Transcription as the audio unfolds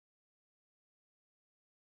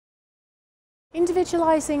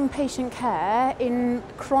Individualising patient care in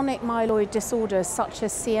chronic myeloid disorders such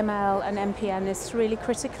as CML and MPN is really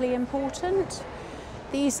critically important.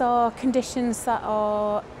 These are conditions that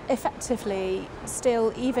are effectively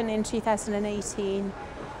still, even in 2018,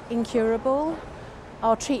 incurable.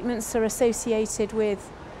 Our treatments are associated with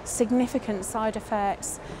significant side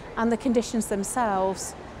effects, and the conditions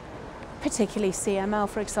themselves, particularly CML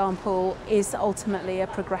for example, is ultimately a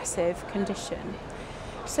progressive condition.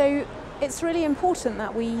 So it's really important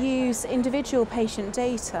that we use individual patient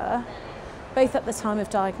data, both at the time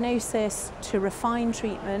of diagnosis, to refine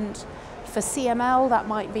treatment. For CML, that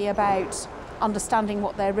might be about understanding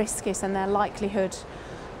what their risk is and their likelihood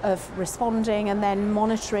of responding, and then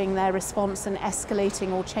monitoring their response and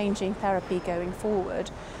escalating or changing therapy going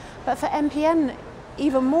forward. But for MPN,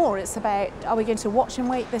 even more, it's about, are we going to watch and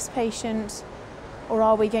wait this patient, or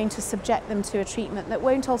are we going to subject them to a treatment that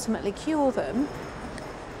won't ultimately cure them,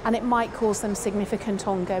 and it might cause them significant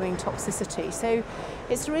ongoing toxicity. So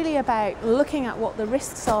it's really about looking at what the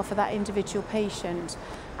risks are for that individual patient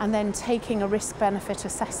and then taking a risk-benefit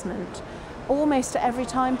assessment almost at every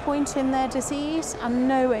time point in their disease, and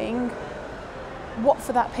knowing what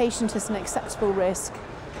for that patient is an acceptable risk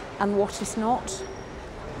and what is not,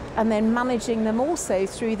 and then managing them also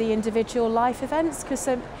through the individual life events, because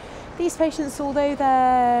these patients, although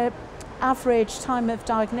their average time of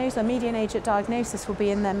diagnosis, or median age at diagnosis, will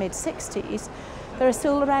be in their mid-60s, there are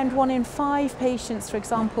still around 1 in 5 patients, for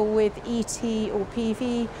example, with ET or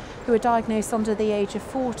PV who are diagnosed under the age of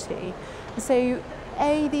 40. So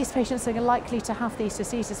A, these patients are likely to have these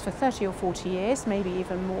diseases for 30 or 40 years, maybe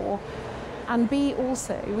even more, and B,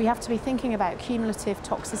 also, we have to be thinking about cumulative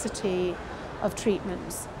toxicity of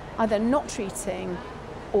treatments, either not treating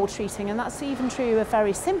or treating, and that's even true of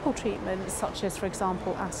very simple treatments such as, for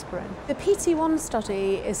example, aspirin. The PT1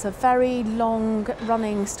 study is a very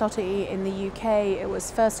long-running study in the UK. It was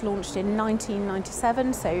first launched in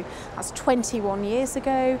 1997, so that's 21 years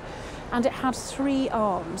ago, and it had 3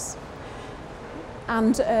 arms.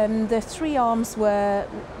 And the 3 arms were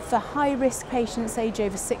for high-risk patients age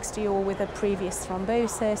over 60 or with a previous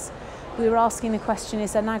thrombosis. We were asking the question,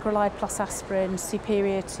 is anagrelide plus aspirin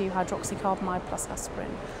superior to hydroxycarbamide plus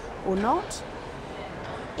aspirin or not?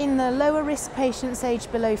 In the lower risk patients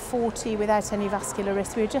aged below 40 without any vascular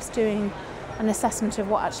risk, we were just doing an assessment of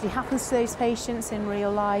what actually happens to those patients in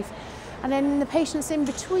real life. And then in the patients in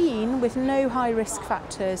between with no high risk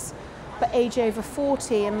factors, but age over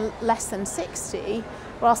 40 and less than 60,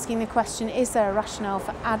 we're asking the question, is there a rationale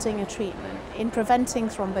for adding a treatment in preventing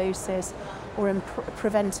thrombosis or in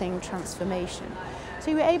preventing transformation?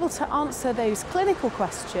 So we were able to answer those clinical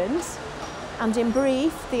questions, and in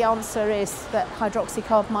brief, the answer is that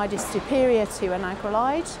hydroxycarbamide is superior to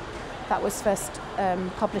anagrelide. That was first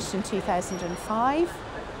published in 2005.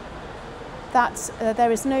 That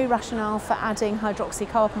there is no rationale for adding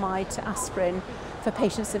hydroxycarbamide to aspirin for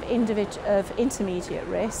patients of intermediate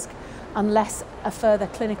risk, unless a further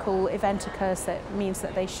clinical event occurs that means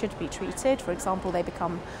that they should be treated. For example, they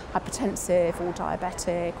become hypertensive or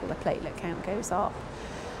diabetic, or the platelet count goes up.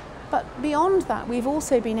 But beyond that, we've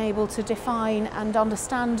also been able to define and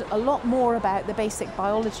understand a lot more about the basic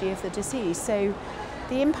biology of the disease. So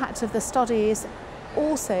the impact of the study is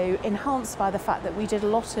also enhanced by the fact that we did a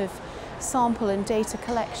lot of sample and data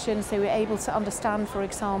collection, so we're able to understand, for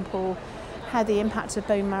example, how the impact of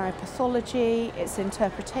bone marrow pathology, its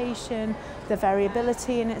interpretation, the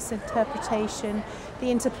variability in its interpretation,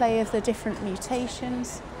 the interplay of the different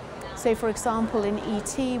mutations. So for example, in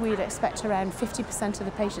ET, we'd expect around 50% of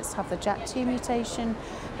the patients to have the JAK2 mutation,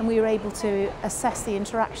 and we were able to assess the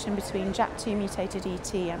interaction between JAK2 mutated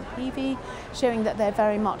ET and PV, showing that they're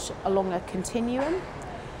very much along a continuum.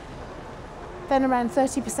 Then around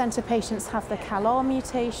 30% of patients have the CALR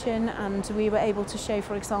mutation, and we were able to show,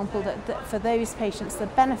 for example, that for those patients the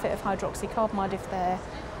benefit of hydroxycarbamide if they're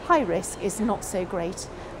high risk is not so great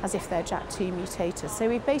as if they're JAK2 mutated. So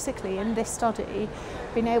we've basically, in this study,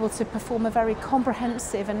 been able to perform a very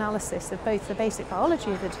comprehensive analysis of both the basic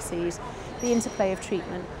biology of the disease, the interplay of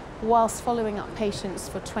treatment, whilst following up patients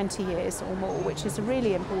for 20 years or more, which is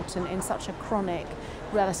really important in such a chronic,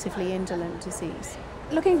 relatively indolent disease.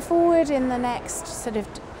 Looking forward in the next sort of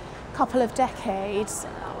couple of decades,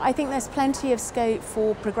 I think there's plenty of scope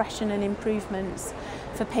for progression and improvements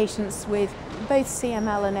for patients with both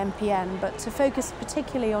CML and MPN, but to focus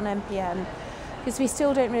particularly on MPN, because we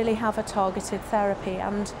still don't really have a targeted therapy.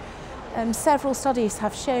 And several studies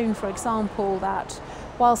have shown, for example, that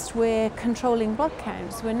whilst we're controlling blood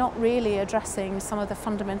counts, we're not really addressing some of the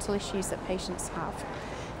fundamental issues that patients have.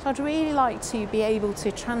 So I'd really like to be able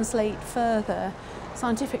to translate further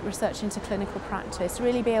scientific research into clinical practice,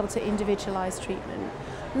 really be able to individualise treatment,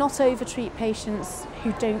 not over-treat patients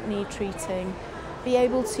who don't need treating, be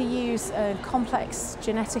able to use a complex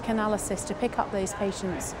genetic analysis to pick up those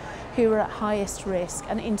patients who are at highest risk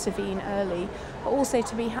and intervene early, but also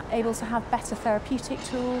to be able to have better therapeutic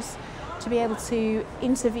tools, to be able to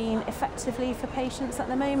intervene effectively for patients. At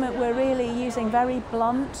the moment, we're really using very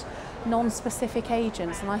blunt, non-specific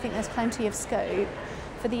agents, and I think there's plenty of scope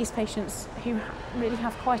for these patients who really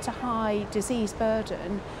have quite a high disease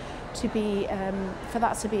burden to be, for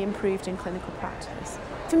that to be improved in clinical practice.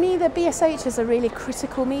 For me, the BSH is a really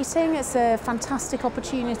critical meeting. It's a fantastic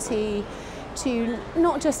opportunity to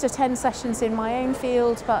not just attend sessions in my own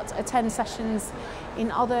field, but attend sessions in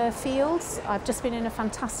other fields. I've just been in a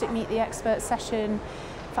fantastic Meet the Expert session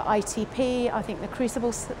for ITP. I think the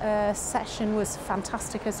Crucible session was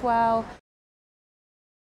fantastic as well.